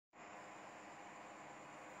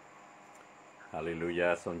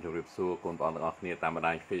Hallelujah សូមជម្រាបសួរកូនបងទាំងអស់គ្នាតាមបណ្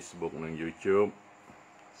ដាញ Facebook និង YouTube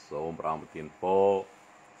សូមព្រះអង្គប្រទានពរ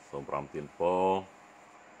សូមព្រះអង្គប្រទានពរ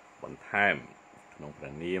បន្ថែមក្នុងព្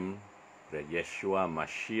រះនាមព្រះយេស៊ូវម៉ា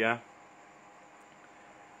ស៊ីយ៉ា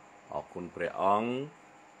អរគុណព្រះអង្គ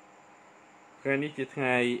ថ្ងៃនេះជាថ្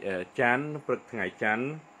ងៃច័ន្ទព្រឹកថ្ងៃច័ន្ទ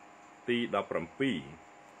ទី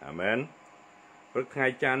17អាមែនព្រឹកថ្ងៃ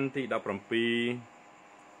ច័ន្ទទី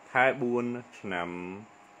17ខែ4ឆ្នាំ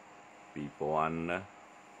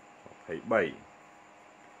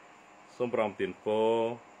2023សូមព្រះអង្គប្រទានពរ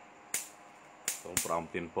សូមព្រះអង្គ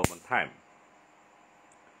ប្រទានពរបន្ថែម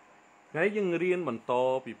ថ្ងៃយើងរៀនបន្ត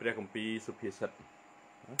ពីព្រះគម្ពីរសុភាសិត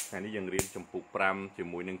ថ្ងៃនេះយើងរៀនចំពុក5ជា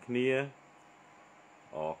មួយនឹងគ្នា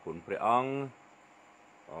អរគុណព្រះអង្គ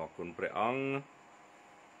អរគុណព្រះអង្គ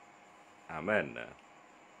អាមែន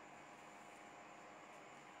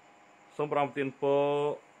សូមព្រះអង្គប្រទានពរ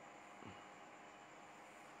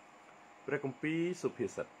ព្រះគម្ពីរសុភា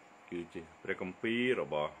សិតគឺជាព្រះគម្ពីររ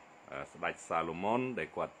បស់ស្ដេចសាឡូមុនដែល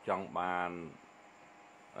គាត់ចង់បាន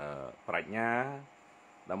ប្រាជ្ញា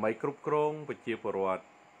ដើម្បីគ្រប់គ្រងប្រជាពលរដ្ឋ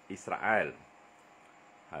អ៊ីស្រាអែល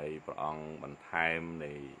ហើយព្រះអង្គបន្ថែម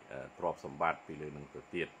នៃទ្រព្យសម្បត្តិពីលើនឹងទៅ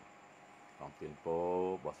ទៀតព្រះអង្គទានពរ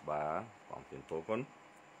បោះស្បាព្រះអង្គទានពរគុណ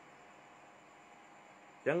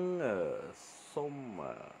អញ្ចឹងសូម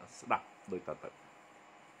ស្ដាប់ដូចតទៅ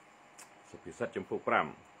សុភាសិតចំពោះ5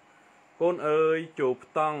កូនអើយចូល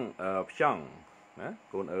ផ្ចង់ណា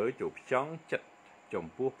កូនអើយចូលផ្ចង់ចិត្តចំ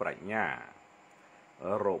ពោះប្រាជ្ញា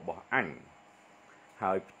របស់អញ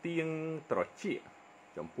ហើយផ្ទៀងត្រចៀក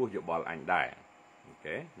ចំពោះយោបល់អញដែរអូ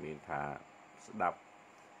ខេមានថាស្ដាប់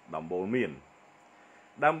ដំបូលមាន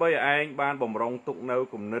ដើម្បីឯងបានបំរុងទុកនៅ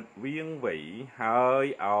គំនិតវៀងវៃហើយ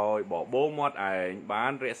ឲ្យបបោមាត់ឯងបា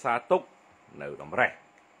នរក្សាទុកនៅតម្រេះ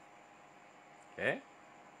អូខេអ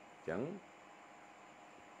ញ្ចឹង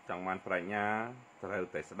ចង់បានប្រាជ្ញាត្រូវ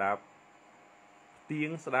តែស្ដាប់ផ្ទៀង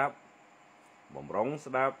ស្ដាប់បំរុង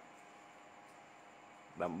ស្ដាប់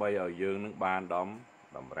ដើម្បីឲ្យយើងនឹងបាន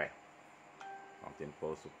តម្រេះអង្គទានពោ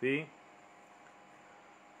សុទី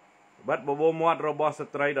ត្បិតបបោមាត់របស់ស្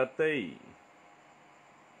ត្រីដតី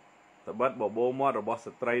ត្បិតបបោមាត់របស់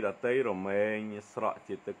ស្ត្រីដតីរមែងស្រក់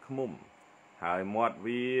ជាទឹកឃ្មុំហើយមាត់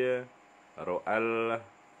វារអិល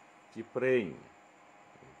ជាប្រេង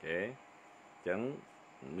អូខេអញ្ចឹង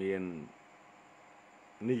មាន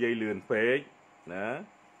និយាយលឿនពេកណា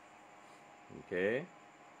អូខេ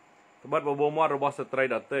ត្បិតបបោមាត់របស់ស្ត្រី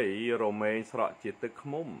ដតីរមែងស្រក់ជាទឹកឃ្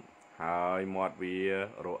មុំហើយមាត់វា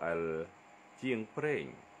រអិលជាងប្រេង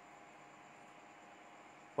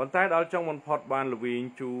ប៉ុន្តែដល់ចុងបំផុតបានល្វីង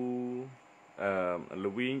ជូ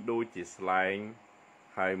ល្វីងដូចជាស្លែង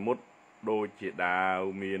ហើយមុតដូចជាដាវ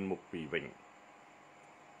មានមុខពីរវិញអ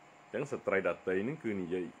ញ្ចឹងស្ត្រីដតីនឹងគឺនិ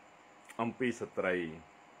យាយអំពីស្ត្រី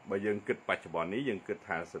បើយើងគិតបច្ចុប្បន្ននេះយើងគិត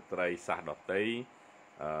ថាស្ត្រីសាសដតី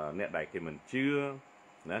អ្នកដែលគេមិនជឿ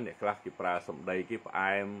ណាអ្នកខ្លះគេប្រើសម្ដីគេផ្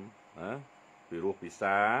អែមណាពីរោះពិ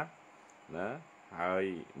សាណាហើយ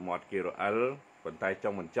មាត់គេរអិលប៉ុន្តែច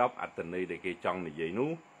ង់បញ្ចប់អត្ថន័យដែលគេចង់និយាយ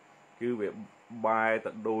នោះគឺវាបែរ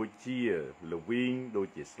ទៅដូចជាល្វីងដូច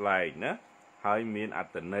ជាស្លែងណាហើយមានអ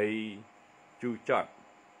ត្ថន័យជូរចត់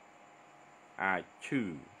អាចឈឺ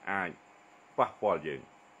អាចប៉ះពាល់យើង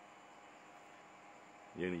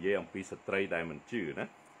និយាយអំពីស្ត្រីដែលមិនជឿណា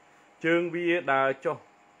ជើងវាដើរចុះ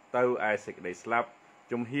ទៅឯសេចក្តីស្លាប់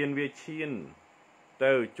ជំហានវាឈាន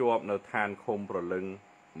ទៅជាប់នៅឋានឃុំប្រលឹង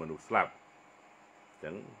មនុស្សស្លាប់អញ្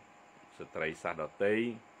ចឹងស្ត្រីសាសដតី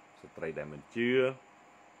ស្ត្រីដែលមិនជឿ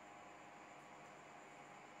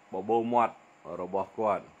បបោមាត់របស់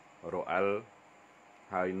គាត់រអិល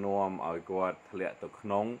ហើយនាំឲ្យគាត់ធ្លាក់ទៅក្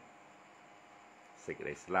នុងសេចក្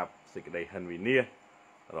តីស្លាប់សេចក្តីហិនវិនាស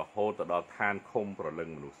រហូតទៅដល់ឋានឃុំប្រលឹង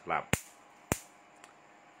មនុស្សស្លាប់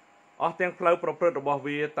អស់ទាំងផ្លូវប្រព្រឹត្តរបស់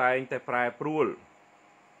វាតែងតែប្រែប្រួល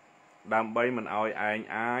ដើម្បីមិនឲ្យឯង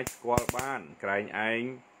អាចស្គាល់បានក្រែងឯង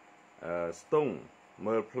ស្ទង់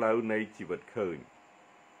មើលផ្លូវនៃជីវិតឃើញ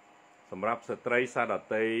សម្រាប់ស្ត្រីសាដ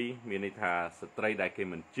តីមានន័យថាស្ត្រីដែលគេ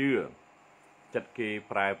មិនជឿចិត្តគេ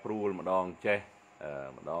ប្រែប្រួលម្ដងចេះ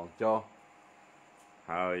ម្ដងចុះ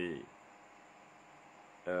ហើយ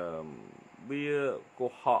វាកុ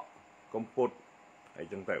ហកកំពុតអី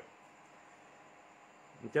ចឹងទៅ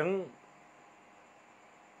អញ្ចឹង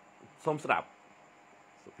សូមស្ដាប់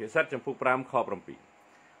សុភាសិតចំពុក5ខ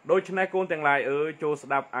7ដូច្នេះកូនទាំងឡាយអើយចូលស្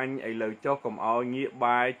ដាប់អញឥឡូវចុះកុំឲ្យងាក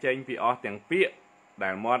បាយចេញពីអស់ទាំងពាក្យដែ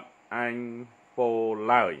លមាត់អញពោល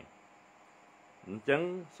ឡើយអញ្ចឹង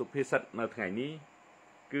សុភាសិតនៅថ្ងៃនេះ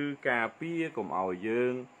គឺការពារកុំឲ្យយើ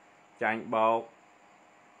ងចាញ់បោក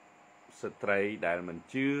ស្ត្រីដែលមិន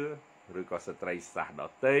ជឿឬក៏ស្ត្រីសាសដ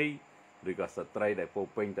តី ឬក៏ស្ត្រីដែលពោ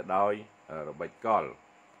ពេញទៅដោយរបាច់កល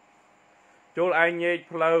ចូលឯងញែក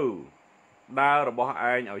ផ្លូវដើររបស់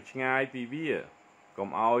ឯងឲ្យឆ្ងាយពីវាកុំ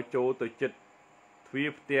ឲ្យចូលទៅជិតទ្វារ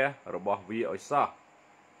ផ្ទះរបស់វាឲ្យសោះ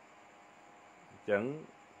អញ្ចឹង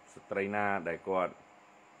ស្ត្រីណាដែលគាត់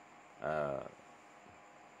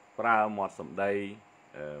ប្រើមាត់សម្ដី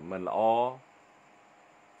មិនល្អ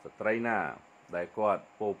ស្ត្រីណាដែលគាត់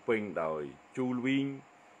ពោពេញដោយជូលវិញ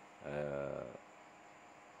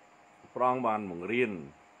ព្រះអង្គបានបង្រៀន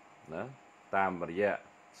ណាតាមរយៈ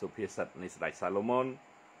សុភាសិតនៃស្ដេចសាឡូមោនឲ្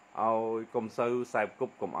យកុំសូវសែបគ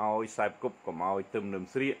ប់កុំឲ្យសែបគប់កុំឲ្យទឹមនឹម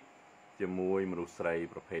ស្រៀកជាមួយមនុស្សស្រី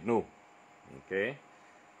ប្រភេទនោះអូខេ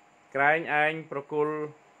ក្រែងឯងប្រគល់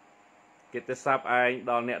កិត្តិស័ព្ទឯង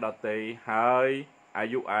ដល់អ្នកដទៃហើយអា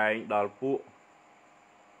យុឯងដល់ពួក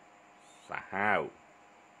សាហាវ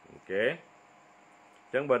អូខេអ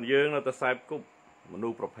ញ្ចឹងបើយើងនៅតែសែបគប់មនុ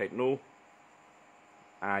ស្សប្រភេទនោះ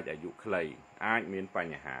អាចអាយុខ្លីអាចមានប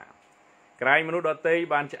ញ្ហាក្រែងមនុស្សដទៃ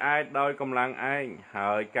បានឆ្អែតដោយកម្លាំងឯង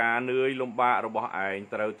ហើយការនឿយលំបាករបស់ឯង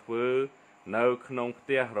ត្រូវធ្វើនៅក្នុងផ្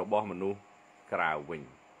ទះរបស់មនុស្សក្រៅវិញ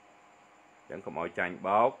អញ្ចឹងកុំឲ្យចាញ់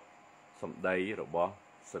បោកសម្ដីរបស់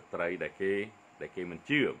ស្ត្រីដែលគេមិន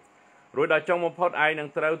ជឿរួចដល់ចុងបំផុតឯងនឹង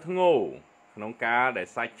ត្រូវធ្ងោក្នុងការដែល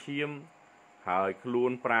សាច់ឈាមហើយខ្លួ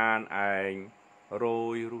នប្រាណឯងរ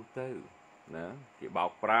យរុះទៅណាគេបោ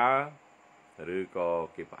កប្រើឬក៏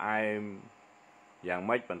គេផ្អែមយ៉ាង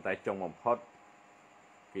ម៉េចប៉ុន្តែចុងបំផុត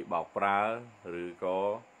គេបោកប្រើឬក៏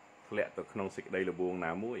ធ្លាក់ទៅក្នុងសេចក្តីល្បួង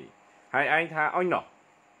ណាមួយហើយឯងថាអញណោះ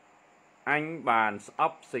អញបានស្អ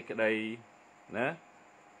ប់សេចក្តីណា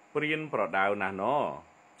ព្រានប្រដៅណាស់ណោ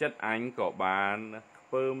ចិត្តអញក៏បានខ្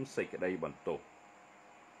ពើមសេចក្តីបន្ទោស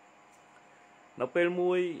នៅពេល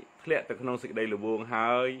មួយធ្លាក់ទៅក្នុងសេចក្តីល្បួង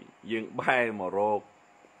ហើយយើងបែរមករក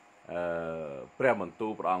ព្រះបន្ទូ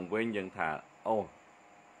លព្រះអង្គវិញយើងថាអូ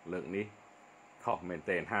លើកនេះខុសមែន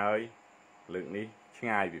ទែនហើយលើកនេះឆ្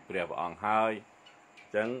ងាយពីព្រះអង្គហើយអ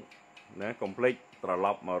ញ្ចឹងណាកុំភ្លេចត្រឡ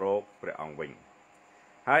ប់មករកព្រះអង្គវិញ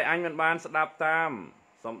ហើយអញមិនបានស្ដាប់តាម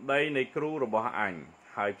សម្ដីនៃគ្រូរបស់អញ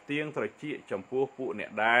ហើយផ្ទៀងត្រចៀកចំពោះពួកអ្នក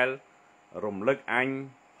ដែលរំលឹកអញ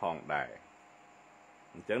ផងដែរ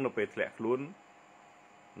អញ្ចឹងនៅពេលធ្លាក់ខ្លួន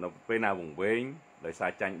នៅពេលណាវង្វេងដោយសា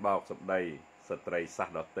រចាញ់បោកសម្ដីស្ត្រីសាស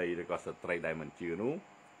ដតីឬក៏ស្ត្រីដែលមិនជឿនោះ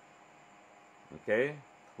អូខេ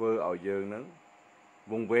ធ្វើឲ្យយើងនឹង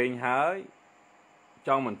វង្វេងហើយច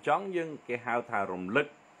ង់មិនចង់យើងគេហៅថារំលឹក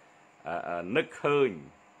នឹកឃើញ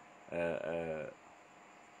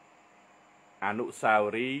អនុស្សាវ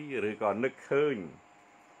រីយ៍ឬក៏នឹកឃើញ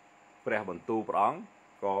ព្រះបន្ទូលព្រះអង្គ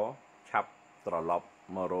ក៏ឆាប់ត្រឡប់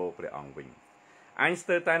មករកព្រះអង្គវិញអញស្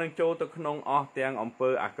ទើរតែនឹងចូលទៅក្នុងអស់ទាំងអំពើ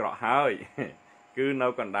អាក្រក់ហើយគឺនៅ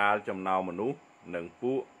កណ្ដាលចំណោមមនុស្សនិង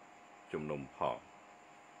ពួកជំនុំផង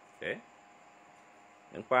អូខេ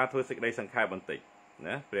នឹងប៉ាធ្វើសេចក្តីសង្ខេបបន្តិច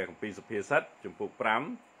ណាព្រះគម្ពីរសុភាសិតជំពូក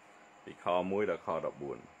5ពីខ1ដល់ខ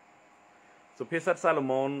14សុភាសិតសាឡូ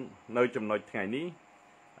មោននៅចំណុចថ្ងៃនេះ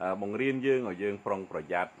បង្រៀនយើងឲ្យយើងប្រុងប្រ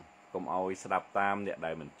យ័ត្នកុំឲ្យស្ដាប់តាមអ្នក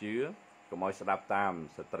ដែលមិនជឿកុំឲ្យស្ដាប់តាម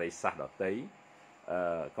ស្ត្រីសាសដតី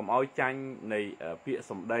កុំឲ្យចាញ់នៃពាក្យ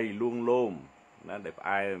សម្ដីលួងលោមណាដែលផ្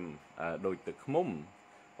អែមដូចទឹកឃ្មុំ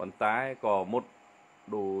ប៉ុន្តែក៏មុត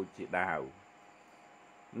ដូចជាដាវ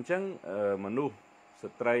អញ្ចឹងមនុស្ស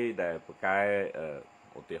ស្ត្រីដែលប្រកែ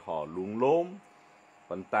ឧទាហរណ៍លួងលោម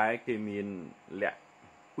ប៉ុន្តែគេមានលក្ខ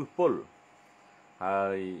ពឹសពុលហើ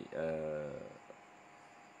យ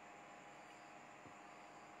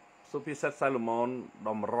សុភាសិតសាឡូមោនត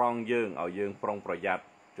ម្រង់យើងឲ្យយើងប្រុងប្រយ័ត្ន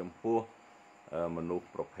ចំពោះមនុស្ស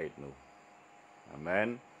ប្រភេទនោះអាមែន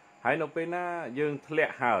ហើយនៅពេលណាយើងធ្លា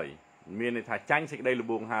ក់ហើយមានន័យថាចាញ់សេចក្តីល្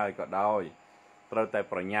បួងហើយក៏ដោយត្រូវតែ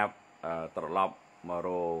ប្រញាប់ត្រឡប់មករ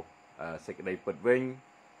កសេចក្តីពិតវិញ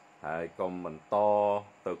ហើយកុំបន្ត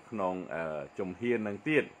ទៅក្នុងជំហាននឹង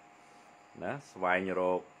ទៀតណាស្វែងរ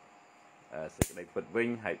កសេចក្តីពិតវិញ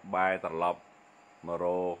ហើយបែរត្រឡប់មករ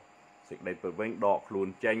កសេចក្តីពិតវិញដកខ្លួន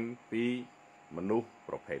ចេញពីមនុស្ស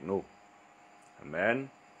ប្រភេទនោះអាមែន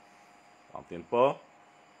អរគុណពរ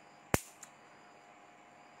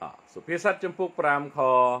សុភាសិតចំពុក5ខ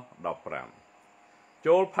15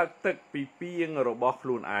ចូលផឹកទឹកពីពាងរបស់ខ្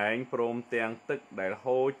លួនឯងព្រមទាំងទឹកដែល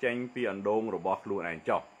ហូរចេញពីអណ្ដូងរបស់ខ្លួនឯង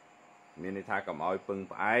ចុះមានន័យថាកុំឲ្យពឹង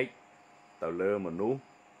ផ្អែកទៅលើមនុស្ស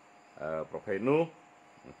ប្រភេទនោះ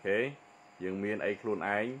អូខេយើងមានអីខ្លួន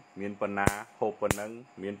ឯងមានប៉ុណ្ណាហូបប៉ុណ្ណឹង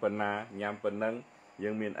មានប៉ុណ្ណាញ៉ាំប៉ុណ្ណឹងយើ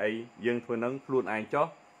ងមានអីយើងធ្វើនឹងខ្លួនឯងចុះ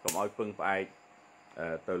កុំឲ្យពឹងផ្អែក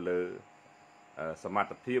ទៅលើសមត្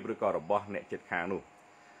ថភាពឬក៏របស់អ្នកជិតខាងនោះ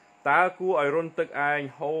តើគួរឲ្យរុនទឹកឯង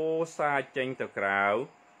ហូរសាចចេញទៅក្រៅ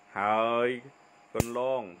ហើយកន្ល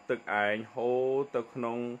ងទឹកឯងហូរទៅក្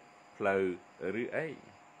នុងផ្លូវឬអី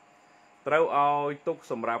ត្រូវឲ្យទុក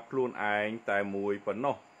សម្រាប់ខ្លួនឯងតែមួយប៉ុណ្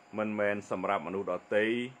ណោះមិនមែនសម្រាប់មនុស្សដទៃ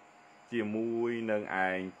ជាមួយនឹងឯ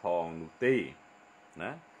ងផងនោះទេ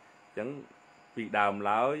ណាអញ្ចឹងពីដើម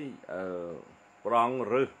ឡើយប្រង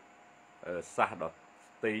រើសសាសដ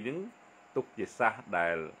ទៃនឹងទុកជាសាសដែ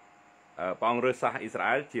លព្រះអង្គរើសសាសអ៊ីស្រា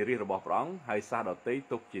អែលជារាជរបស់ព្រះអង្គហើយសាសដទៃ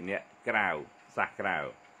ទុកជាអ្នកក្រៅសាសក្រៅ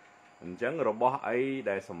អញ្ចឹងរបស់អី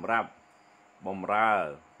ដែលសម្រាប់បំរើ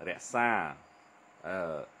រក្សា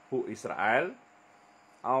ពួកអ៊ីស្រាអែល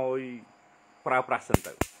ឲ្យប្រើប្រាស់សិន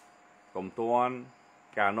ទៅកុំទាន់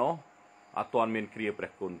កាលនោះអត់ទាន់មានគ្រាព្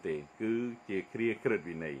រះគុណទេគឺជាគ្រាក្រឹត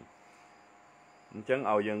វិន័យអញ្ចឹង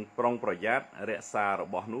ឲ្យយើងប្រុងប្រយ័ត្នរក្សារ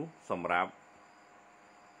បស់នោះសម្រាប់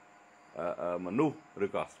មនុស្សឬ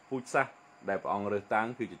ក៏ពូជសាសន៍ដែលព្រះអង្គរើសតាំង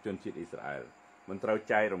គឺជាជនជាតិអ៊ីស្រាអែលមិនត្រូវ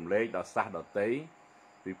ចែករំលែកដល់សាសដទៃ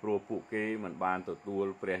ពីព្រោះពួកគេមិនបានទទួល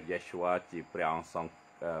ព្រះយេស៊ូវជាព្រះអង្គស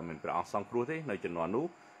ង្គ្រោះទេនៅជំនាន់នោះ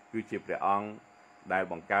គឺជាព្រះអង្គដែល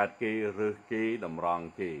បង្កើតគេរើសគេតម្រង់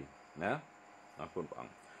គេណាអរគុណព្រះអង្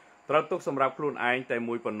គត្រូវទុកសម្រាប់ខ្លួនឯងតែ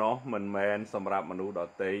មួយប៉ុណ្ណោះមិនមែនសម្រាប់មនុស្សដ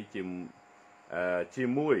ទៃជា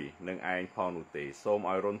មួយនឹងឯងផងនោះទេសូម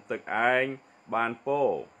ឲ្យរន់ទឹកឯងបានពោ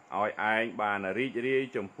ឲ្យឯងបានរីករាយ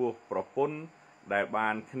ចំពោះប្រពន្ធដែលបា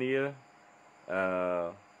នគ្នា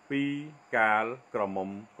ពីកាលក្រមុំ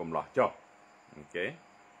កំឡោះចុះអូខេ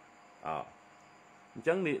អញ្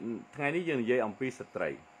ចឹងថ្ងៃនេះយើងនិយាយអំពីស្ត្រី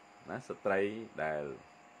ណាស្ត្រីដែល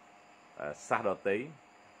សាសដទៃ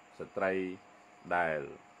ស្ត្រីដែល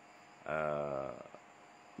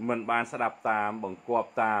មិនបានស្ដាប់តាមបង្គាប់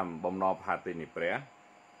តាមបំណងផាតិនៃព្រះ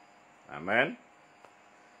អាមែន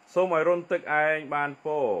សូមឲ្យរន់ទឹកឯងបាន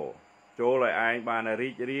ពោចូលឲ្យឯងបានរី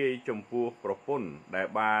ករាយចំពោះប្រពន្ធដែល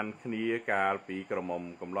បានគ្នាកាលពីក្រមុំ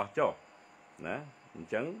កំឡោះចុះណាអញ្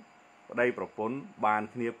ចឹងប្តីប្រពន្ធបាន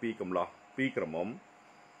គ្នាពីក្រមុំ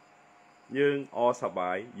យើងអសប្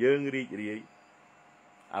បាយយើងរីករាយ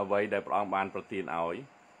អ្វីដែលព្រះអង្គបានប្រទានឲ្យ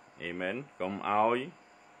អេមែនកុំឲ្យ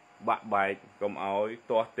បាក់បែកកុំឲ្យ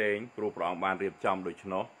ទាស់ទែងព្រោះព្រះអង្គបានរៀបចំដូច្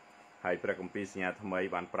នោះហើយព្រះគម្ពីរសញ្ញាថ្មី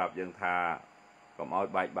បានប្រាប់យើងថាកុំឲ្យ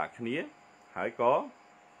បែកបាក់គ្នាហើយក៏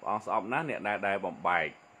ព្រះអង្គស្អប់ណាស់អ្នកដែលបំបែក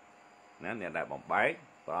ណាអ្នកដែលបំបែក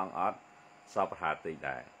ព្រះអង្គអត់សពប្រហាតិច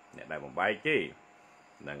ដែរអ្នកដែលបំបែកគេ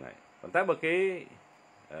ហ្នឹងហើយប៉ុន្តែបើគេ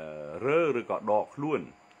រើឬក៏ដកខ្លួន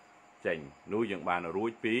ចេញនោះយើងបានរួ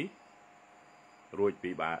ចពី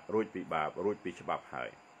បាបរួចពីច្បាប់ហើយ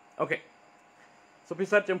អូខេសុភា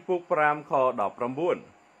សិតចំពុក5ខ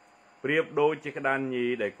19ប្រៀបដូចជាក្តានញី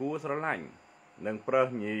ដែលគួរស្រឡាញ់និងប្រើស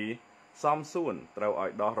ញីសំសួនត្រូវឲ្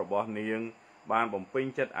យដោះរបស់នាងបានបំពេញ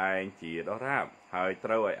ចិត្តឯងជាដរាបហើយត្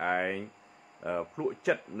រូវឲ្យឯងភ្លក់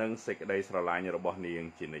ចិត្តនឹងសេចក្តីស្រឡាញ់របស់នាង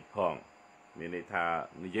ជានិច្ចផងមានន័យថា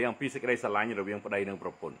និយាយអំពីសេចក្តីស្រឡាញ់រវាងប្តីនិងប្រ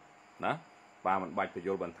ពន្ធណាបាទមិនបាច់បញ្យ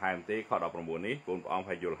ល់បន្ថែមទេខ19នេះកូនព្រះអង្គ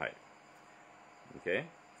ហើយយល់ហើយអូខេ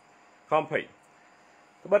ខ20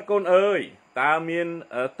ត្បិតកូនអើយតើមាន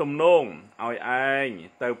ទំនងឲ្យឯង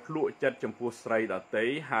ទៅភ្លក់ចិត្តចំពោះស្រីដទៃ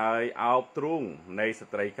ហើយអោបទ្រូងនៃស្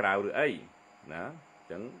ត្រីក្រៅឬអីណាអញ្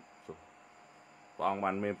ចឹងព្រះអង្គ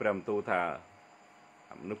បានមានព្រះបន្ទូលថា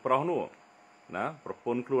មនុស្សប្រុសនោះណាប្រព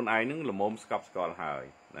ន្ធខ្លួនឯងនឹងល្មមស្កប់ស្កល់ហើយ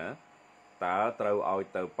ណាតើត្រូវឲ្យ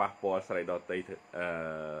ទៅប៉ះពាល់ស្រីដទៃ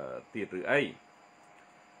ទៀតឬអី21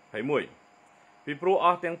ពីព្រោះអ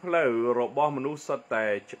ស់ទាំងផ្លូវរបស់មនុស្សសុទ្ធតែ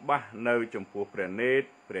ច្បាស់នៅចំពោះព្រះនេត្រ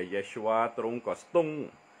ព្រះយេស៊ូវទ្រង់ក៏ស្ទង់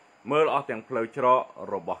មើលអស់ទាំងផ្លូវច្រក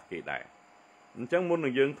របស់គេដែរអញ្ចឹងមុននឹ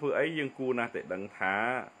ងយើងធ្វើអីយើងគួរណាស់តែដឹងថា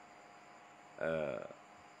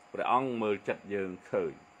ព្រះអង្គមើលចិត្តយើងឃើ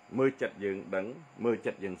ញមើលចិត្តយើងដឹងមើល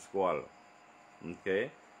ចិត្តយើងស្គាល់អូខេអ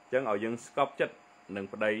ញ្ចឹងឲ្យយើងស្កប់ចិត្តនឹង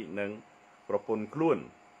ប្តីនឹងប្រពន្ធខ្លួន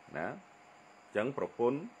ណាអញ្ចឹងប្រព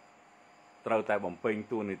ន្ធត្រូវតែបំពេញ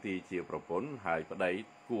តួនាទីជាប្រពន្ធហើយប្តី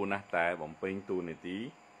គួរណាស់តែបំពេញតួនាទី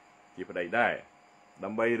ជាប្តីដែរដើ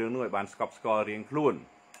ម្បីរឿងនោះឲ្យបានស្កប់ស្កល់រៀងខ្លួន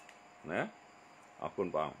ណាអរគុណ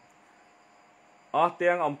បងអស់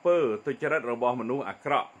ទាំងអំពើទុច្ចរិតរបស់មនុស្សអា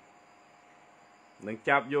ក្រក់នឹង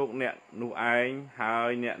ចាប់យកអ្នកនោះឯងហើយ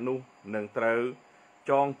អ្នកនោះនឹងត្រូវ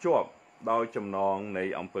ចងជាប់ដោយចំណងនៃ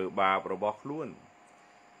អំពើបាបរបស់ខ្លួន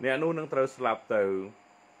អ្នកនោះនឹងត្រូវស្លាប់ទៅ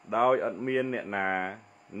ដោយអត់មានអ្នកណា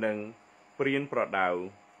នឹងព្រានប្រដៅ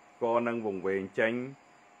ក៏នឹងវង្វេងចេញ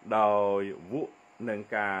ដោយវក់នឹង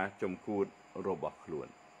ការចំគួតរបស់ខ្លួន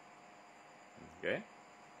អូខេ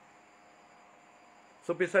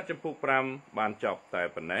សុភាសិតចំពុក5បានចប់តែ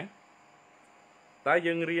ប៉ុណ្ណេះតែ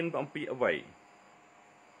យើងរៀនអំពីអ្វី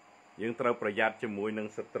យើងត្រូវប្រយ័ត្នជាមួយនឹង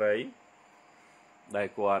ស្ត្រីដែល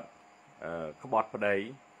គាត់ក្បត់ប្តី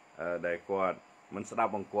ដែលគាត់មិនស្ដា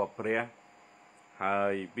ប់បង្គាប់ព្រះហើ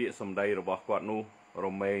យពាក្យសម្ដីរបស់គាត់នោះរ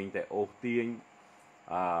មែងតែអូសទាញ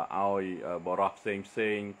ឲ្យបរោះផ្សេ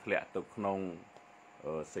ងធ្លាក់ទៅក្នុង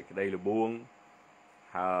សេចក្តីល្បួង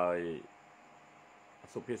ហើយ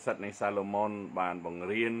សុភាសិតនៃសាឡូមុនបានបង្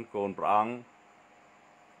រៀនកូនព្រះអង្គ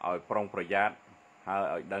ឲ្យប្រុងប្រយ័ត្នហើយ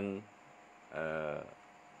ឲ្យដឹង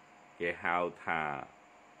គេហៅថា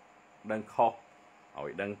ដឹងខុសឲ្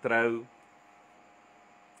យដឹងត្រូវ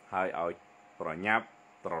ហើយឲ្យប្រញាប់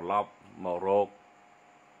ត្រឡប់មករក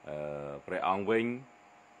ព្រះអង្គវិញ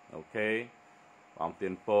អូខេអំទា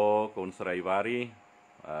នពរកូនស្រីវ៉ារី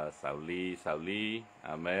សាវលី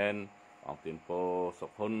អាមែនអំទានពរសុ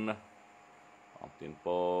ខុនអំទានព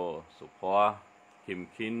រសុភ័ក្រគឹម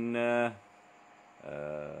គិន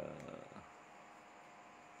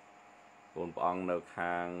កូនព្រះអង្គនៅ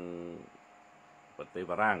ខាងប្រទេស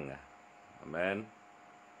បារាំងអាមែន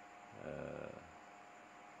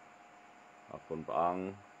អរគុណព្រះអង្គ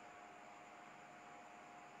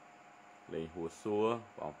លេងហួសួរ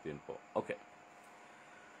ព្រះអង្គទានពរអូខេ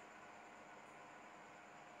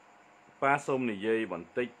ប៉ាសូមនិយាយបន្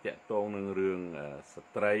តិចតាក់ទងនឹងរឿងស្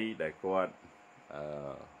ត្រីដែលគាត់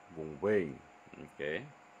វង្វេងអូខេ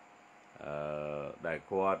ដែល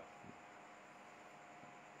គាត់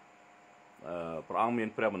ព្រះអង្គមាន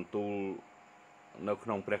ព្រះបន្ទូលនៅក្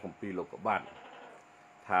នុងព្រះគម្ពីរលោកុបាត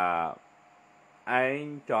ថាឯង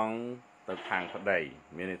ចង់ទៅខាងប្តី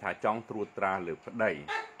មានន័យថាចង់ត្រួតត្រាលើប្តី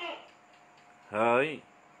ហើយ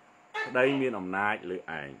ប្តីមានអំណាចលើ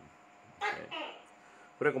ឯង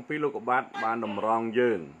ព្រះគម្ពីរលោកុបាតបានតម្រង់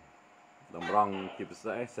យើងតម្រង់ជាពិ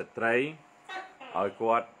សេសស្ត្រីឲ្យ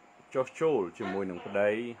គាត់ចុះចូលជាមួយនឹងប្តី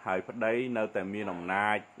ហើយប្តីនៅតែមានអំណា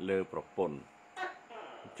ចលើប្រពន្ធ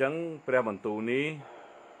អញ្ចឹងព្រះបន្ទូលនេះ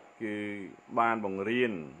គឺបានបង្រៀ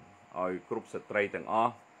នឲ្យគ្រប់ស្ត្រីទាំងអ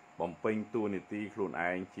ស់បំពេញតួនាទីខ្លួនឯ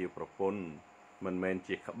ងជាប្រពន្ធមិនមែន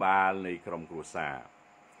ជាក្បាលនៃក្រុមគ្រួសារ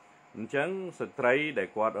អញ្ចឹងស្ត្រីដែល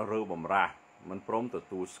គាត់រើបំរាស់មិនព្រមទ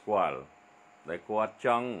ទួលស្គាល់ដែលគាត់ច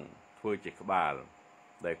ង់ធ្វើជាក្បាល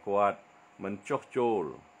ដែលគាត់មិនចុះចូល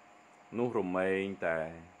នោះរមែងតែ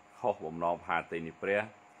ខុសបំណងផាតីនៃព្រះ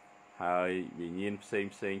ហើយវិញ្ញាណផ្សេ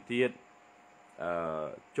ងទៀត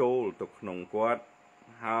ចូលទៅក្នុងគាត់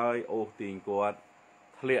ហើយអូសទាញគាត់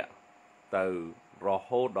ធ្លាក់ទៅរ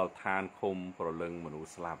ហូតដល់ឋានឃុំប្រលឹងមនុស្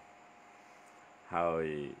សស្លាប់ហើយ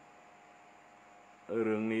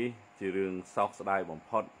រឿងនេះជារឿងសោកស្ដាយបំ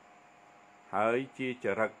ផុតហើយជាច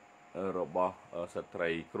រិតរបស់ស្ត្រី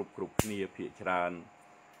គ្រប់គ្នាភាគច្រើន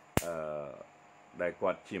ដែល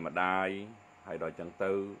គាត់ជាម្ដាយហើយដល់ចឹង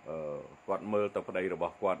ទៅគាត់មើលទៅប្តីរប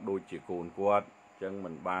ស់គាត់ដូចជាកូនគាត់ចឹងមិ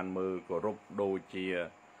នបានមើលគោរពដូចជា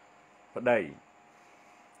ប្តី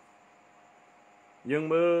យើង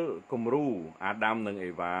មើលគំរូអាដាមនិង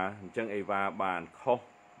អេវ៉ាអញ្ចឹងអេវ៉ាបាន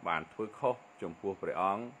ធ្វើខុសចំពោះព្រះអ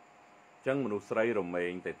ង្គអញ្ចឹងមនុស្សស្រីរមែ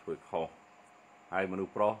ងតែធ្វើខុសហើយមនុស្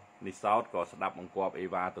សប្រុសនិសោតក៏ស្ដាប់បង្គាប់អេ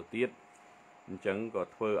វ៉ាទៅទៀតអញ្ចឹងក៏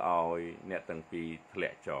ធ្វើឲ្យអ្នកទាំងពីរធ្លា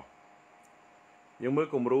ក់ចុះយើងមើល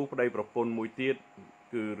គំរូប្តីប្រពន្ធមួយទៀត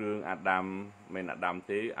គឺរឿងអាដាមមិនអាដាម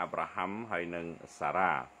ទេអាប់រ៉ាហាំហើយនិងសា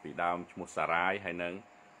រ៉ាពីដើមឈ្មោះសារ៉ាយហើយនិង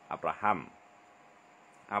អាប់រ៉ាហាំ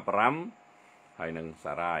ហើយនឹង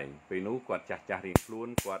សារ៉ាយពេលនោះគាត់ចាស់រៀងខ្លួន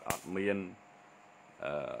គាត់អត់មាន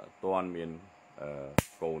ទាន់មាន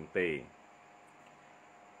កូនទេ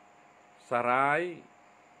សារ៉ាយ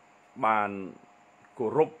បានគោ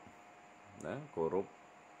រព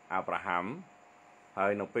អាប់រ៉ាហាំហើ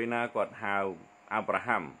យនៅពេលណាគាត់ហៅអាប់រ៉ា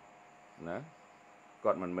ហាំណា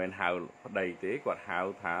គាត់មិនមែនហៅប្តីទេគាត់ហៅ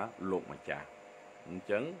ថាលោកម្ចាស់អញ្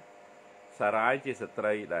ចឹងសារ៉ាយជាស្ត្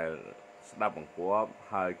រីដែលស្ដាប់បង្គាប់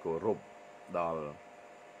ហើយគោរពដល់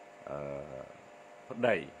ប្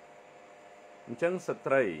តីអញ្ចឹងស្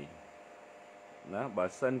ត្រីណាបើ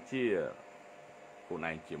សិនជាខ្លួន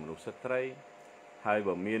ឯងជាមនុស្សស្ត្រីហើយ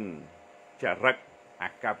បើមានចរិតអា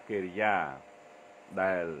កប្បកិរិយា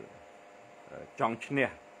ដែលចង់ឈ្នះ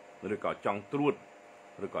ឬក៏ចង់ត្រួត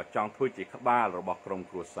ឬក៏ចង់ធ្វើជាក្បាលរបស់ក្រុម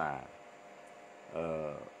គ្រួសារ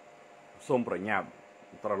សូមប្រញាប់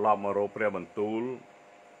ត្រឡប់មករកព្រះបន្ទូល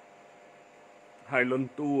ហើយលន់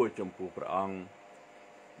តួចំពោះព្រះអង្គ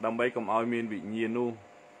ដើម្បីកុំឲ្យមានវិញ្ញាណនោះ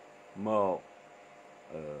មក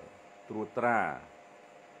ត្រួតត្រា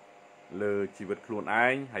លើជីវិតខ្លួនឯ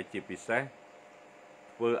ងហើយជាពិសេស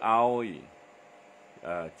ធ្វើឲ្យ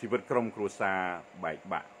ជីវិតក្រុមគ្រួសារបែក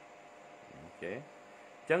បាក់អូខេ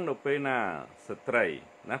អញ្ចឹងនៅពេលណាស្ត្រី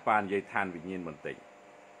ណាប៉ានិយាយឋានវិញ្ញាណបន្តិច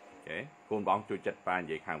អូខេកូនបងជួយចិត្តប៉ានិ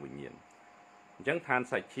យាយខាងវិញ្ញាណអញ្ចឹងឋាន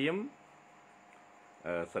សាច់ឈាម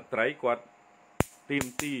ស្ត្រីគាត់ទាម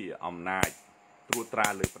ទារអំណាចត្រួតត្រា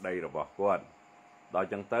លើប្តីរបស់គាត់ដល់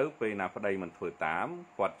ចឹងទៅពេលណាប្តីមិនធ្វើតាម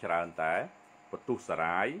គាត់ច្រើនតែបន្ទុះសា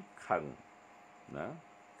រាយខឹងណា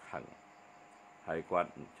ខឹងហើយគាត់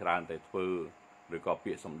ច្រើនតែធ្វើ ឬក៏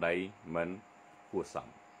ពាក្យសម្ដីមិនគួរសម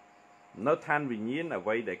នៅឋានវិញ្ញាណអ្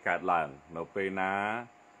វីដែលកើតឡើងនៅពេលណា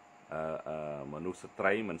មនុស្សស្ត្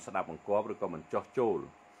រីមិនស្ដាប់បង្គាប់ឬក៏មិនចោះចូល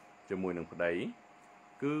ជាមួយនឹងប្តី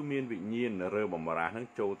គឺមានវិញ្ញាណរើបំរាស់នឹង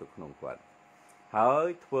ចូលទៅក្នុងគាត់ហើយ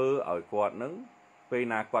ធ្វើឲ្យគាត់នឹងពេល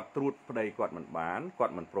ណាគាត់ត្រួតប្តីគាត់មិនបានគា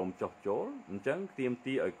ត់មិនព្រមចោះចូលអញ្ចឹងទាម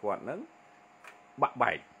ទារឲ្យគាត់នឹងបាក់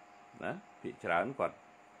បែកណាពាក្យច្រើនគាត់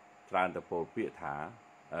ច្រើនទៅពោលពាក្យថា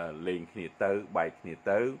លេងគ្នាទៅបែកគ្នា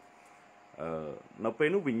ទៅនៅពេល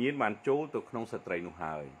នោះវិញ្ញាណបានចូលទៅក្នុងស្ត្រីនោះ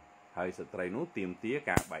ហើយស្ត្រីនោះទាមទារ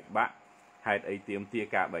ការបែកបាក់ហេតុអីទាមទារ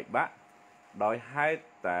ការបែកបាក់ដោយហេតុ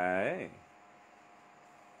តែ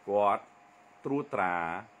គាត់ត្រួតត្រា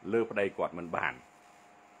លើប្តីគាត់មិនបាន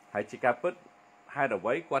ហើយជាការពិតហេតុអ្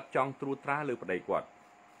វីគាត់ចង់ត្រួតត្រាលើប្តីគាត់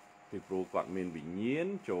ពីព្រោះគាត់មានវិញ្ញាណ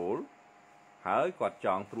ចូលហើយគាត់ច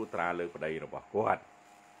ង់ត្រួតត្រាលើប្តីរបស់គាត់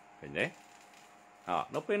ឃើញទេ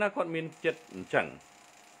នៅពេលណាគាត់មានចិត្តអញ្ចឹង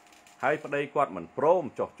ហើយប្តីគាត់មិនព្រម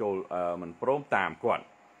ចោះចូលមិនព្រមតាមគាត់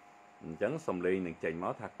អញ្ចឹងសំឡេងនឹងចេញម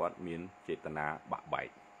កថាគាត់មានចេតនាបាក់បែក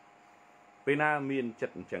ពេលណាមានចិ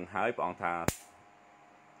ត្តអញ្ចឹងហើយព្រះអង្គថា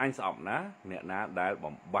អញស្អប់ណាអ្នកណាដែល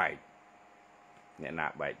បំបែកអ្នកណា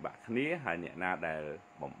បែកបាក់គ្នាហើយអ្នកណាដែល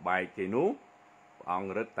បំបែកគេនោះព្រះអង្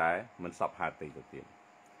គរឹតតែមិនសពហាទីទៅទៀត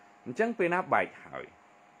អញ្ចឹងពេលណាបែកហើយ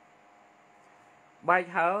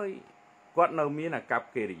គាត់នៅមានអាកប្ប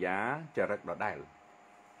កិរិយាចរិតដដែល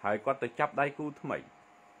ហើយគាត់ទៅចាប់ដៃគូថ្មី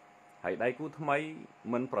ហើយដៃគូថ្មី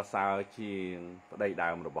មិនប្រសើរជាងប្តីដើ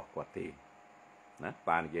មរបស់គាត់ទេណា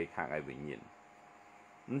បាននិយាយខាងឯវិញ្ញាណ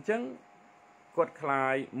អញ្ចឹងគាត់คล้า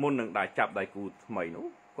ยមុននឹងដែលចាប់ដៃគូថ្មីនោះ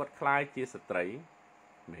គាត់คล้ายជាស្ត្រី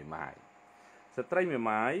មេម៉ាយ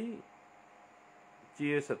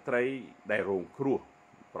ជាស្ត្រីដែលរងគ្រោះ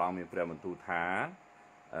ព្រះអង្គមានព្រះបន្ទូលថា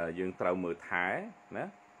យើងត្រូវមើលថែណា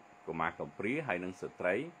កុមារកំព្រាហើយនឹងស្ត្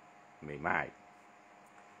រីមេម៉ាយ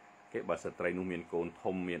គេបើស្ត្រីនោះមានកូន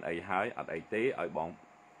ធំមានអីហើយអត់អីទេឲ្យ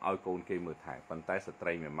កូនគេមើលថែប៉ុន្តែស្ត្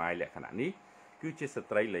រីមេម៉ាយលក្ខណៈនេះគឺជាស្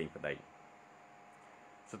ត្រីលែងប្តី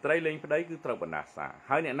គឺត្រូវបណ្ដាសា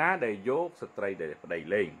ហើយអ្នកណាដែលយកស្ត្រីដែលប្តី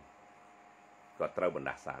លែងក៏ត្រូវបណ្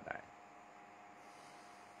ដាសាដែរ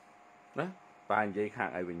ណាបាននិយាយខាង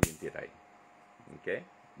ឯវិញ្ញាណទៀតហើយអូខេ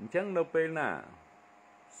អញ្ចឹងនៅពេលណា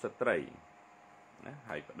ស្ត្រីណា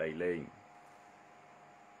ហើយប្តីលែង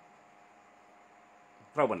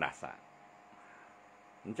ត្រូវបណ្ដាសា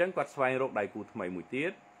អញ្ចឹងគាត់ស្វែងរកដៃគូថ្មីមួយទៀ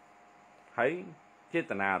តហើយចេ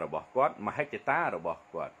តនារបស់គាត់មហិច្ឆតារបស់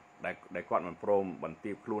គាត់ដែលគាត់មិនព្រមបន្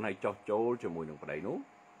ទាបខ្លួនឲ្យចោះចូលជាមួយនឹងប្តីនោះ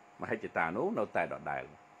មហិច្ឆតានោះនៅតែដដែល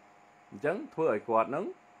អញ្ចឹងធ្វើឲ្យគាត់នឹង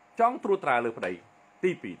ចង់ត្រួតត្រាលើប្តី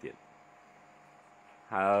ទី2ទៀត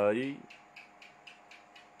ហើយ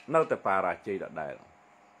នៅតែបារាជ័យដដែល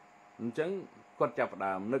អញ្ចឹងគាត់ចាប់ផ្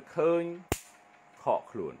ដើមនឹកឃើញខក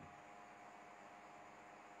ខ្លួន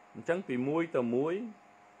អញ្ចឹងពីមួយទៅមួយ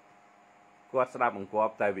គាត់ស្ដាប់បង្គា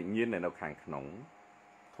ប់តែវិញ្ញាណនៅខាងក្នុង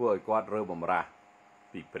ធ្វើឲ្យគាត់រើបំរាស់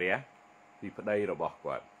ពីព្រះពីប្តីរបស់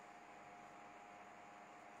គាត់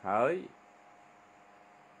ហើយ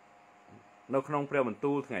នៅក្នុងព្រះបន្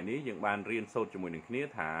ទូលថ្ងៃនេះយើងបានរៀនសូត្រជាមួយនឹងគ្នា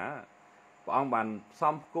ថាព្រះអង្គបានផ្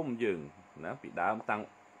សំផ្គុំយើងណាពីដើមតាំង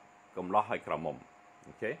កំឡោះឲ្យក្រមុំ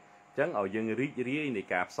អូខេអញ្ចឹងឲ្យយើងរីករាយនៃ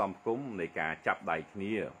ការផ្សំផ្គុំនៃការចាប់ដៃគ្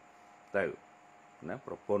នាទៅណា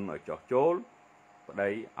ប្រពន្ធឲ្យចោះចូលប្តី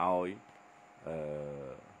ឲ្យ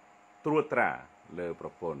ត្រួតត្រាលើប្រ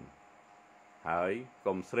ពន្ធហើយ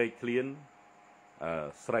កុំស្រេកឃ្លាន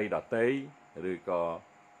ស្រីដតីឬក៏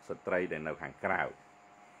ស្ត្រីដែលនៅខាងក្រៅ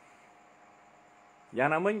យ៉ាង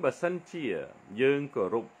ណាមិញបើសិនជាយើងគោ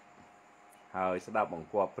រពហើយស្ដាប់បង្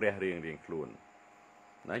គាប់ព្រះរៀងខ្លួន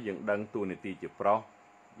ណាយើងដឹងតួនាទីជាប្រុស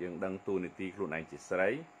យើងដឹងតួនាទីខ្លួនឯងជាស្រី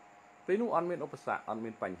ពេលនោះអត់មានឧបសគ្គអត់មា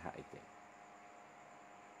នបញ្ហាអីទេ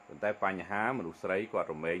ប៉ុន្តែបញ្ហាមនុស្សស្រីគាត់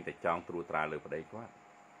រមែងតែចង់ត្រួតត្រាលើប្តីគាត់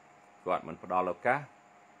មិនផ្ដល់ឱកាស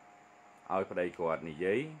ឲ្យប្តីគាត់និ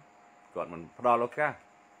យាយគាត់មិនផ្ដល់ឱកាស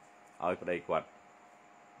ឲ្យប្តីគាត់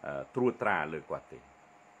ត្រួតត្រាលើគាត់ទេ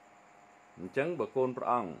អញ្ចឹងបើកូនព្រះ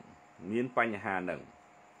អង្គមានបញ្ហានឹង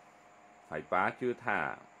ហើយប៉ាជឿថា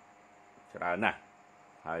ច្រើនណាស់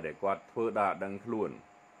ហើយដែលគាត់ធ្វើដល់ដឹងខ្លួន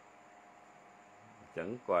អញ្ចឹង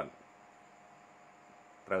គាត់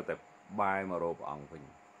ត្រូវតែបែរមករកព្រះអង្គវិញ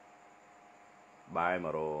បែរម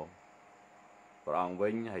ករកព្រះអង្គវិ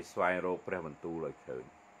ញហើយស្វែងរកព្រះបន្ទូលឲ្យឃើញ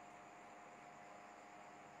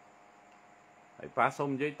ហើយប៉ាសូម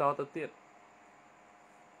និយាយតទៅទៀត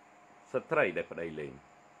ស្ត្រីដែលប្តីលេង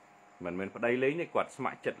មិនមែនប្តីលេងទេគាត់ស្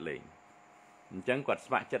ម័គ្រចិត្តលេងអញ្ចឹងគាត់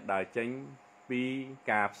ស្ម័គ្រចិត្តដើរចេញពី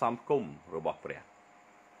ការផ្សំផ្គុំរបស់ព្រះ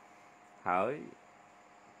ហើយ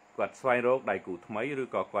គាត់ស្វែងរកដៃគូថ្មីឬ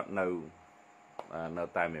ក៏គាត់នៅ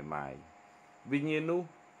តែមេម៉ាយ វិញ្ញាណនោះ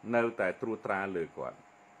នៅតែត្រួតត្រាលើគាត់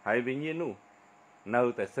ហើយវិញ្ញាណនោះនៅ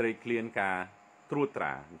តែស្រេកឃ្លានការត្រួតត្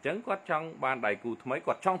រាអញ្ចឹងគាត់ចង់បានដៃគូថ្មី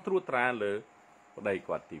គាត់ចង់ត្រួតត្រាលើប្តី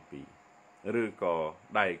គាត់ទី2ឬក៏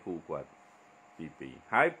ដៃគូគាត់ទី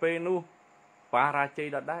2ហើយពេលនោះបរាជ័យ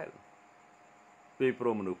ដដែលពេលព្រ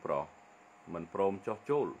មមនុស្សប្រុសមិនព្រមចោះ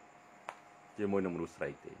ចូលជាមួយនឹងមនុស្សស្រី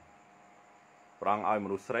ទេព្រះអង្គឲ្យម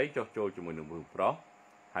នុស្សស្រីចោះចូលជាមួយនឹងមនុស្សប្រុស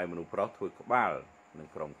ហើយមនុស្សប្រុសធ្វើក្បាលនឹង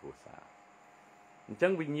ក្រុមគ្រួសារអញ្ចឹ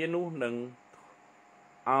ងវិញ្ញាណនោះនឹង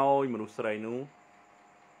ឲ្យមនុស្សស្រីនោះ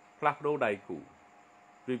ផ្លាស់ប្ដូរដៃគូ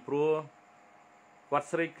ពីព្រោះគាត់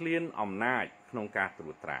ស្រេកឃ្លានអំណាចក្នុងការត្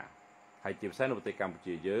រួតត្រាហើយជាពិសេសនៅប្រទេសកម្ពុ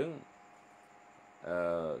ជាយើង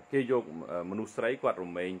គេយកមនុស្សស្រីគាត់រ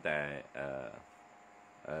មែងតែ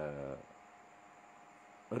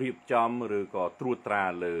រៀបចំឬក៏ត្រួតត្រា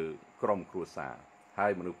លើក្រុមគ្រួសារហើ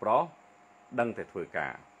យមនុស្សប្រុសដឹងតែធ្វើកា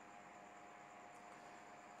រ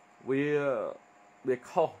វា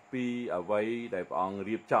ខុសពីអ្វីដែលព្រះអង្គ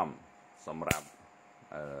រៀបចំសម្រាប់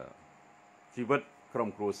ជីវិតក្រុម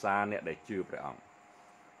គ្រួសារអ្នកដែលជឿព្រះអង្គ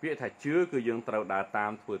ពាក្យថាជឿគឺយើងត្រូវដើរតា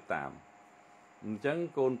មធ្វើតាមអញ្ចឹង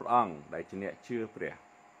កូនព្រះអង្គដែលជាអ្នកជឿព្រះ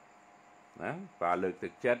ណាបាទលើកទឹ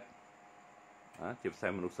កចិត្តជាពិសេ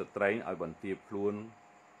សមនុស្សស្ត្រីឲ្យបន្ទាបខ្លួន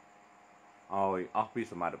ឲ្យអស់ពី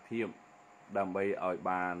សមត្ថភាពដើម្បីឲ្យ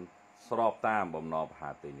បានស្របតាមបំណងមហា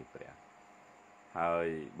ទ័យនៃព្រះហើយ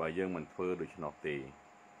បើយើងមិនធ្វើដូច្នោះទេ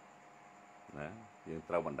ណាយើង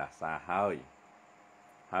ត្រូវបណ្ដាសាហើ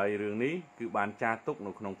យរឿងនេះគឺបានចារទុក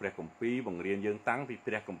នៅក្នុងព្រះគម្ពីរបង្រៀនយើងតាំងពី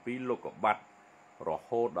ព្រះគម្ពីរលោកុបាតរ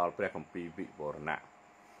ហូតដល់ព្រះគម្ពីរវិវរណៈ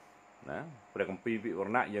ណាព្រះគម្ពីរវិវរ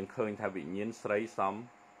ណៈយើងឃើញថាវិញ្ញាណស្រីសំ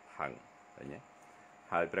ផឹងឃើញទេ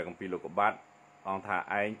ហើយព្រះគម្ពីរលោកុបាតអង្គថា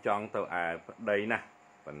ឯងចង់ទៅឯប្តីណា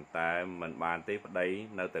ប៉ុន្តែមិនបានទេប្តី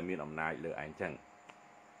នៅតែមានអំណាចលើឯងចឹង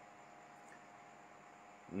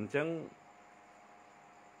អញ្ចឹង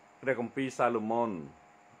ព្រះគម្ពីរសាឡូមោន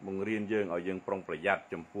បង្រៀនយើងឲ្យយើងប្រុងប្រយ័ត្ន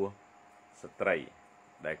ចំពោះស្ត្រី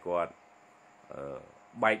ដែលគាត់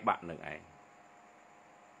បែកបាក់នឹងឯង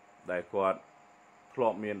ដែលគាត់ធ្លា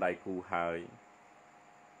ប់មានដៃគូហើយ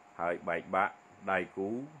បែកបាក់ដៃគូ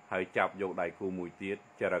ហើយចាប់យកដៃគូមួយទៀត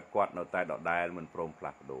ចរិតគាត់នៅតែដដែលមិនព្រមផ្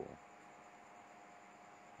លាស់ប្ដូរ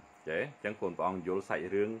ចេះអញ្ចឹងកូនព្រះអង្គយល់សាច់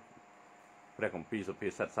រឿងព្រះគម្ពីរសុភា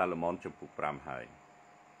សិតសាឡូមោនចំពុក5ហើយ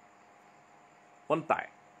ប៉ុន្តែ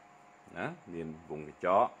ណាមានវងកញ្ច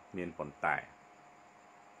ក់មានប៉ុន្តែ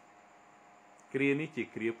គ្រានេះជា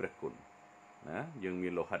គ្រាព្រះគុណណាយើងមា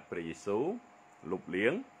នលោហិតព្រះយេស៊ូវលុបលា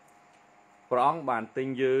ងព្រះអង្គបានទិញ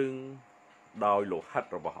យើងដោយលោហិត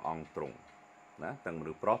របស់អង្គទ្រង់ណាទាំងម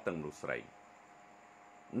នុស្សប្រុសទាំងមនុស្សស្រី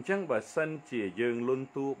អញ្ចឹងបើសិនជាយើងលន់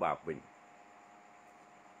តួបាបវិញ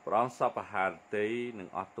ព្រះអង្គសពហារតីនឹង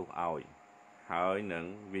អត់ទោសឲ្យហើយនឹង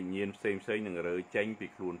វិញ្ញាណផ្សេងនឹងរើចេញពី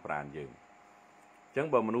ខ្លួនប្រាណយើងអញ្ចឹង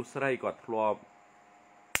បើមនុស្សស្រីគាត់ធ្លាប់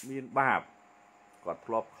មានបាបគាត់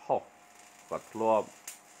ធ្លាប់ខុសគាត់ធ្លាប់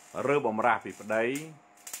រើបំរាស់ពីប្តី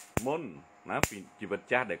មុនណាពីជីវិត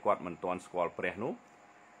ចាស់ដែលគាត់មិនទាន់ស្គាល់ព្រះនោះ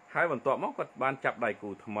ហើយបន្ទាប់មកគាត់បានចាប់ដៃគូ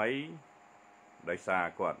ថ្មីដោយសារ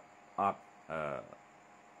គាត់អត់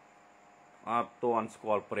ទាន់ស្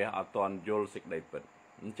គាល់ព្រះអត់ទាន់យល់សេចក្តីពិត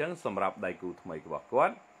អញ្ចឹងសម្រាប់ដៃគូថ្មីរបស់គា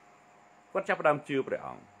ត់ចាប់ផ្ដើមជឿព្រះអ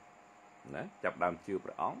ង្គណាចាប់ផ្ដើមជឿព្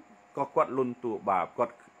រះអង្គក៏គាត់លន់តួបាបគា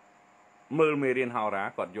ត់មើលមេរៀនហោរា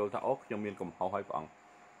គាត់យល់ថាអូខ្ញុំមានកំហុសហើយព្រះអង្គអ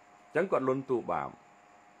ញ្ចឹងគាត់លន់តួបាប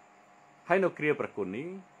ហើយនៅគ្រាប្រគុណនេះ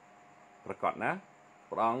ប្រកាសណា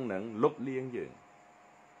ព្រះអង្គនឹងលុបលាងយើង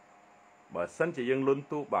បើសិនជាយើងលន់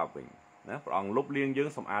តួបាបវិញណាព្រះអង្គលុបលាងយើង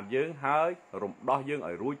សម្អាតយើងហើយរំដោះយើង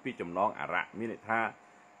ឲ្យរួចពីចំណងអារៈមានន័យថា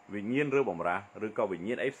វិញ្ញាណឬបំរាស់ឬក៏វិញ្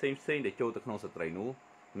ញាណអីផ្សេងដែលចូលទៅក្នុងស្ត្រីនោះ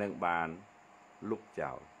នឹងបានលុប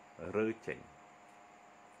ចោលរើចេញ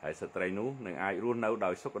ហើយស្ត្រីនោះនឹងអាចរស់នៅដោ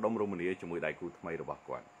យសុខដុមរមនាជាមួយដៃគូថ្មីរបស់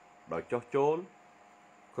គាត់ដោយចោះចូល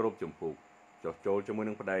គ្រប់ចម្ពោះចោះចូលជាមួយ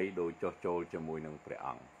នឹងប្តីដោយចោះចូលជាមួយនឹងព្រះអ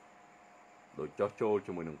ង្គដោយចោះចូល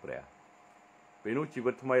ជាមួយនឹងព្រះពេលនោះជី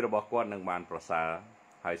វិតថ្មីរបស់គាត់នឹងបានប្រសើរ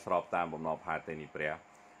ហើយស្របតាមបំណងប្រាថ្នានៃព្រះ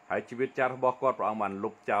ហើយជីវិតចាស់របស់គាត់ព្រះអង្គបានលុ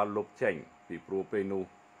បចោលលុបចេញពីព្រោះពេលនោះ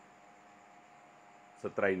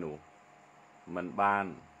ស្ត្រីនោះមិនបាន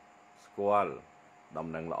ស្គាល់ដំ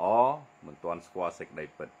ណឹងល្អមិនទាន់ស្គាល់សេចក្តី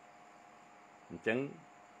ពិតអញ្ចឹង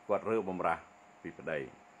គាត់រើបំរាស់ពីប្តី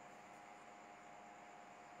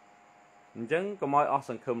អញ្ចឹងកុំឲ្យអស់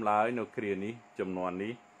សង្ឃឹមឡើយនៅគ្រានេះចំនួន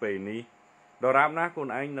នេះពេលនេះដរាបណាខ្លួន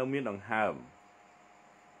ឯងនៅមានដង្ហើម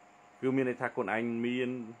គឺមានន័យថាខ្លួនឯងមាន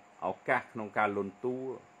ឱកាសក្នុងការលន់តួ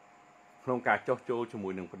ក្នុងការចោះចូលជាមួ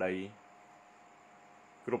យនឹងប្តី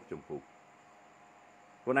គ្រប់ចម្ពោះ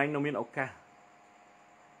ខ្លួនឯងនៅមានឱកាស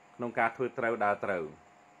ក្នុងការធ្វើត្រូវដើរត្រូវ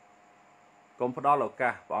កុំផ្ដល់ឱកា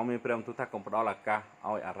សព្រះអង្គមានព្រះបន្ទូលថាកុំផ្ដល់ឱកាស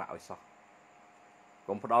ឲ្យអារៈឲ្យសោះ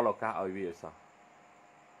កុំផ្ដល់ឱកាសឲ្យវាឲ្យសោះ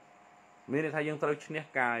មានន័យថាយើងត្រូវឈ្នះ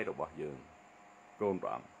កាយរបស់យើងកូនព្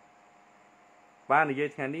រះអង្គបាននិយាយ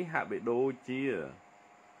ថ្ងៃនេះហាក់បីដូចជា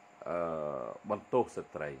បន្ទោសស្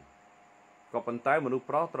ត្រីក៏ប៉ុន្តែមនុស្ស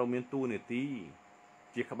ប្រុសត្រូវមានតួនាទី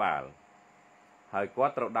ជាក្បាលហើយគា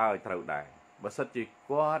ត់ត្រូវដើរឲ្យត្រូវដែរបើសិនជា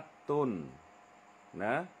គាត់ទុន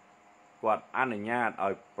ណាគាត់អនុញ្ញាត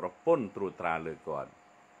ឲ្យប្រពន្ធត្រួតត្រាលើគាត់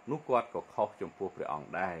នោះគាត់ក៏ខុសចំពោះព្រះអង្គ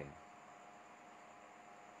ដែរ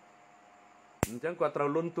អញ្ចឹងគាត់ត្រូវ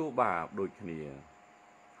លន់ទូបាបដូចគ្នា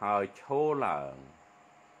ហើយឈរឡើង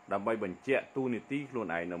ដើម្បីបញ្ជាក់ទូនីតិខ្លួ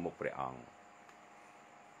នឯងនៅមុខព្រះអង្គ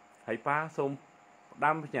ហើយប៉ាសូមផ្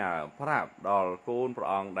ដាំផ្ញើប្រាប់ដល់កូនព្រះ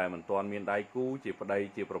អង្គដែលមិនទាន់មានដៃគូជាប្តី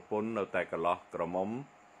ជាប្រពន្ធនៅតែកន្លោះក្រមុំ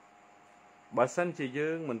បើសិនជាយើ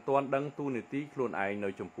ងមិនទាន់ដឹងទូនីតិខ្លួនឯងនៅ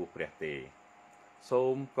ចំពោះព្រះទេសូ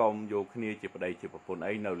មកុំយកគ្នាជាប្តីជាប្រពន្ធ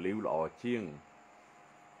អីនៅលីវល្អជាង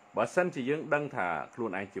បើសិនជាយើងដឹងថាខ្លួ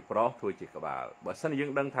នឯងជាប្រុសធ្វើជាក្បាលបើសិនជាយើ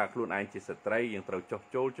ងដឹងថាខ្លួនឯងជាស្ត្រីយើងត្រូវចុះ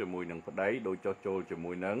ចូលជាមួយនឹងប្តីដោយចុះចូលជា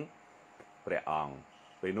មួយនឹងព្រះអង្គ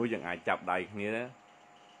ពេលនោះយើងអាចចាប់ដៃគ្នា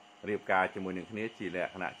រៀបការជាមួយនឹងគ្នាជាល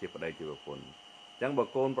ក្ខណៈជាប្តីជាប្រពន្ធអញ្ចឹងបើ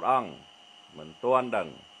កូនព្រះអង្គមិនទាន់ដឹង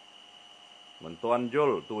មិនទាន់យ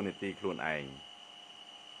ល់ទូនីតិខ្លួនឯង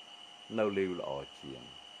នៅលីវល្អជាង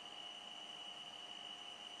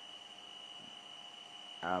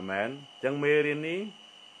អាមែនអញ្ចឹងមេរៀននេះ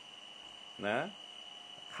ណា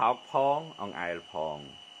ខោកផងអង្អែលផង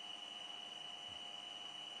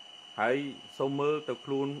ហើយសូមមើលទៅ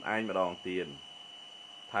ខ្លួនឯងម្ដងទៀត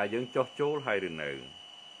ថាយើងចោះចូលហើយឬនៅ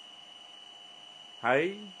ហើយ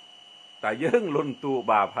តើយើងលន់តួ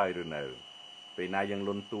បាបហើយឬនៅពេលណាយើងល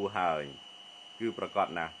ន់តួហើយគឺប្រកាស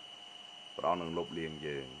ណាស់ព្រះអង្គនឹងលុបលាង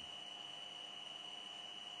យើង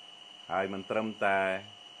ហើយមិនត្រឹមតែ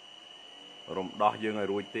រំដោះយើងឲ្យ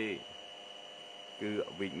រួចទេគឺ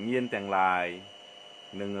វិញ្ញាណទាំងឡាយ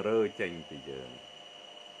នឹងរើចេញពីយើង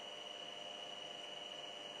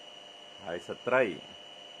ហើយស្ត្រី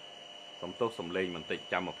សំទោសសំលេងបន្តិច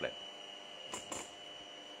ចាំមកផ្លែ